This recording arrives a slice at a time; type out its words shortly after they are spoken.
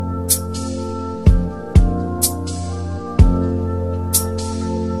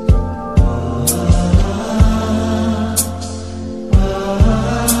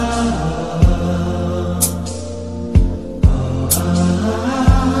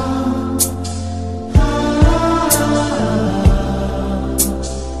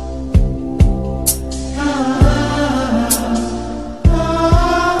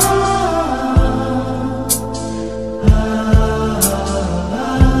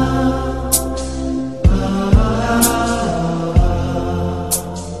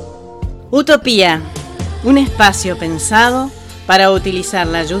Utopía, un espacio pensado para utilizar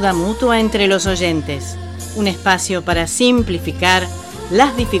la ayuda mutua entre los oyentes, un espacio para simplificar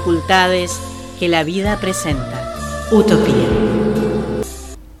las dificultades que la vida presenta. Utopía.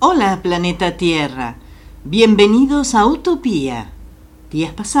 Hola, planeta Tierra. Bienvenidos a Utopía.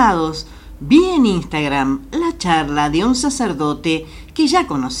 Días pasados vi en Instagram la charla de un sacerdote que ya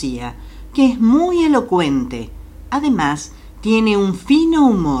conocía, que es muy elocuente. Además, tiene un fino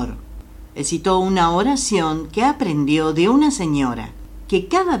humor. Él citó una oración que aprendió de una señora, que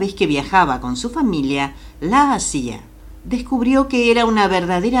cada vez que viajaba con su familia la hacía. Descubrió que era una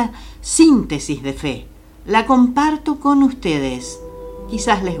verdadera síntesis de fe. La comparto con ustedes.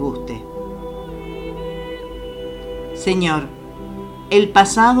 Quizás les guste. Señor, el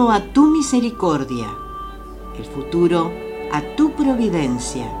pasado a tu misericordia, el futuro a tu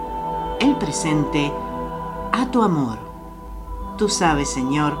providencia, el presente a tu amor. Tú sabes,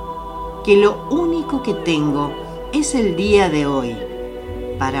 Señor, que lo único que tengo es el día de hoy,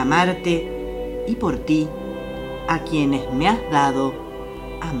 para amarte y por ti, a quienes me has dado.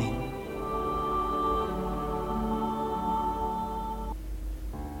 Amén.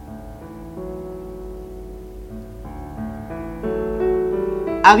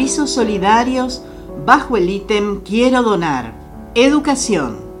 Avisos solidarios bajo el ítem Quiero donar.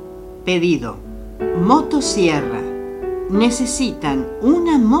 Educación. Pedido. Motosierra. Necesitan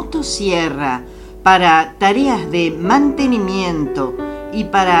una motosierra para tareas de mantenimiento y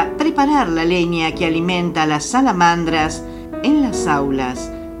para preparar la leña que alimenta a las salamandras en las aulas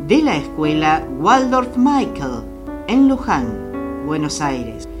de la escuela Waldorf Michael en Luján, Buenos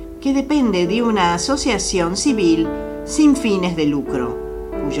Aires, que depende de una asociación civil sin fines de lucro,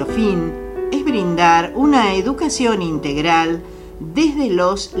 cuyo fin es brindar una educación integral desde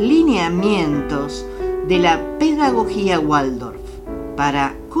los lineamientos de la pedagogía Waldorf.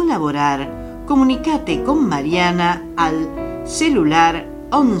 Para colaborar, comunícate con Mariana al celular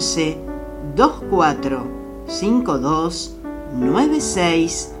 11 24 52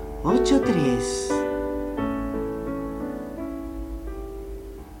 96 83.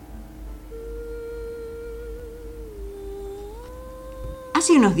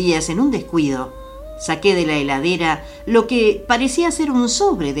 Hace unos días, en un descuido, saqué de la heladera lo que parecía ser un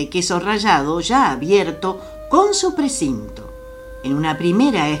sobre de queso rallado ya abierto con su precinto. En una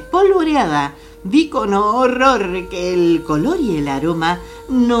primera espolvoreada vi con horror que el color y el aroma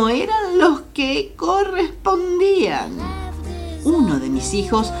no eran los que correspondían. Uno de mis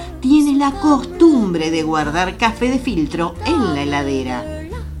hijos tiene la costumbre de guardar café de filtro en la heladera.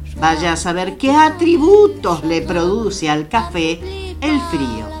 Vaya a saber qué atributos le produce al café el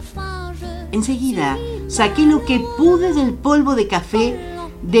frío. Enseguida saqué lo que pude del polvo de café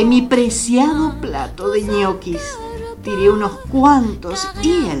de mi preciado plato de ñoquis. Tiré unos cuantos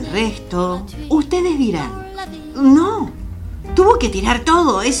y el resto, ustedes dirán, no, tuvo que tirar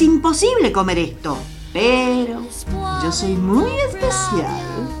todo, es imposible comer esto. Pero yo soy muy especial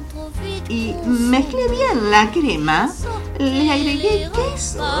y mezclé bien la crema, le agregué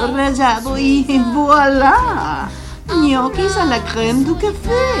queso rallado y voilà, ñoquis a la crème du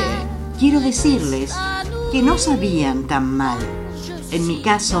café. Quiero decirles que no sabían tan mal. En mi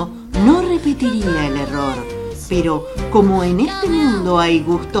caso, no repetiría el error, pero como en este mundo hay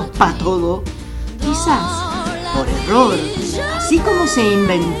gustos para todo, quizás, por error, así como se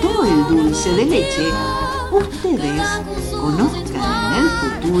inventó el dulce de leche, ustedes conozcan en el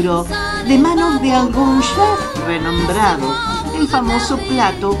futuro, de manos de algún chef renombrado, el famoso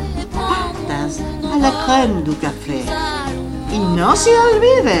plato pastas a la crème du café. Y no se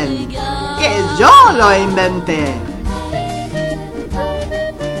olviden que yo lo inventé.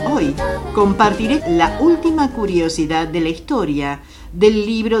 Hoy compartiré la última curiosidad de la historia del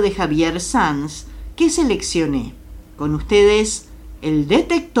libro de Javier Sanz que seleccioné. Con ustedes, el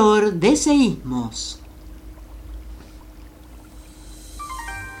detector de seísmos.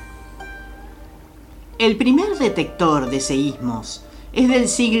 El primer detector de seísmos es del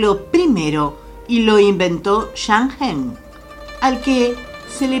siglo I y lo inventó Shanhen, al que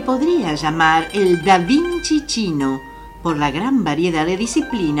se le podría llamar el Da Vinci chino por la gran variedad de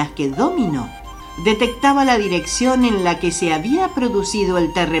disciplinas que dominó. Detectaba la dirección en la que se había producido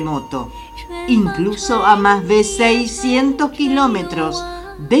el terremoto, incluso a más de 600 kilómetros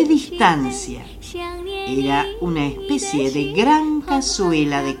de distancia. Era una especie de gran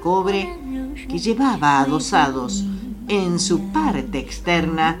cazuela de cobre que llevaba adosados en su parte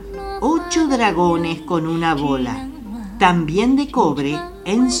externa 8 dragones con una bola, también de cobre,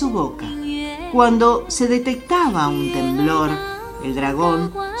 en su boca. Cuando se detectaba un temblor, el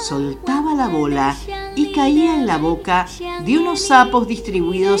dragón soltaba la bola y caía en la boca de unos sapos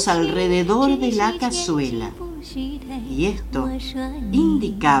distribuidos alrededor de la cazuela. Y esto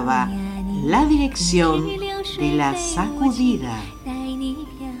indicaba la dirección de la sacudida.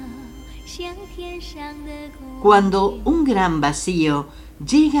 Cuando un gran vacío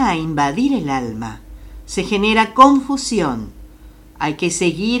llega a invadir el alma, se genera confusión. Hay que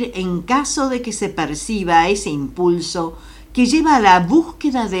seguir en caso de que se perciba ese impulso que lleva a la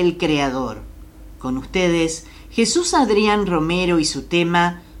búsqueda del Creador. Con ustedes, Jesús Adrián Romero y su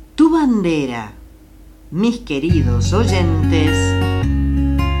tema Tu bandera. Mis queridos oyentes,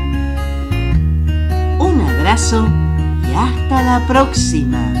 un abrazo y hasta la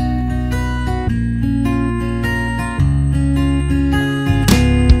próxima.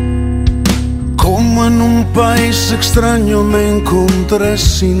 Como en un país extraño me encontré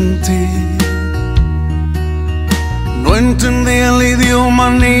sin ti. No entendía el idioma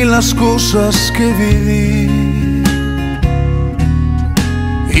ni las cosas que viví.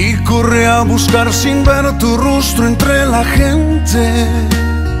 Y corrí a buscar sin ver tu rostro entre la gente.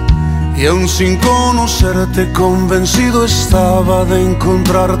 Y aún sin conocerte convencido estaba de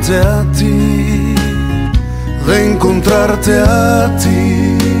encontrarte a ti. De encontrarte a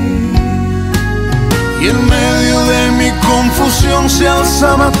ti. Y en medio de mi confusión se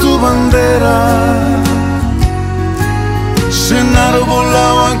alzaba tu bandera. Se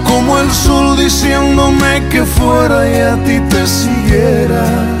enarbolaba como el sol diciéndome que fuera y a ti te siguiera.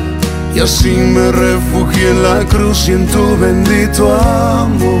 Y así me refugié en la cruz y en tu bendito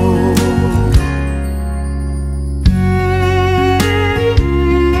amor.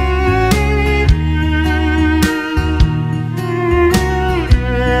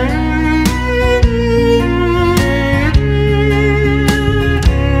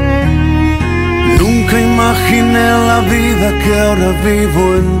 Imaginé la vida que ahora vivo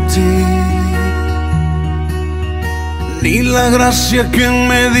en ti, ni la gracia que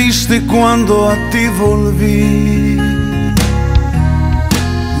me diste cuando a ti volví.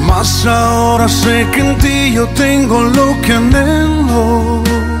 Mas ahora sé que en ti yo tengo lo que anhelo.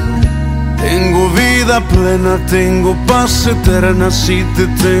 Tengo vida plena, tengo paz eterna si te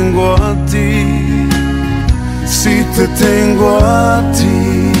tengo a ti. Si te tengo a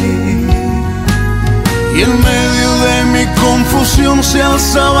ti. Y en medio de mi confusión se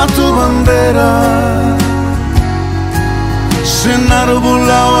alzaba tu bandera. Se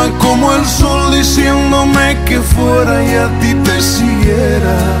enarbolaba como el sol diciéndome que fuera y a ti te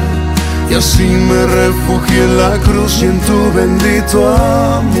siguiera. Y así me refugié en la cruz y en tu bendito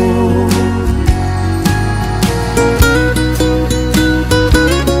amor.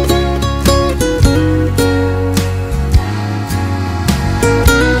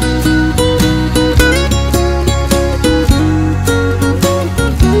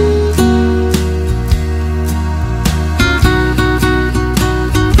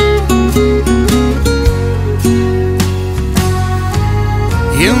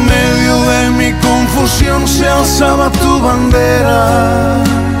 Y en medio de mi confusión se alzaba tu bandera.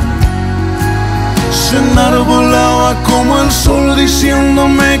 Se enarbolaba como el sol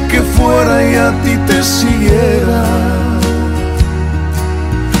diciéndome que fuera y a ti te siguiera.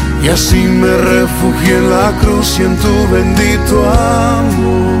 Y así me refugié en la cruz y en tu bendito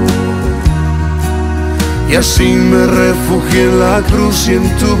amor. Y así me refugié en la cruz y en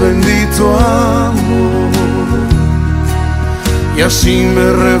tu bendito amor. Y así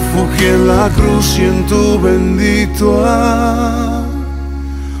me refugié en la cruz y en tu bendito amor.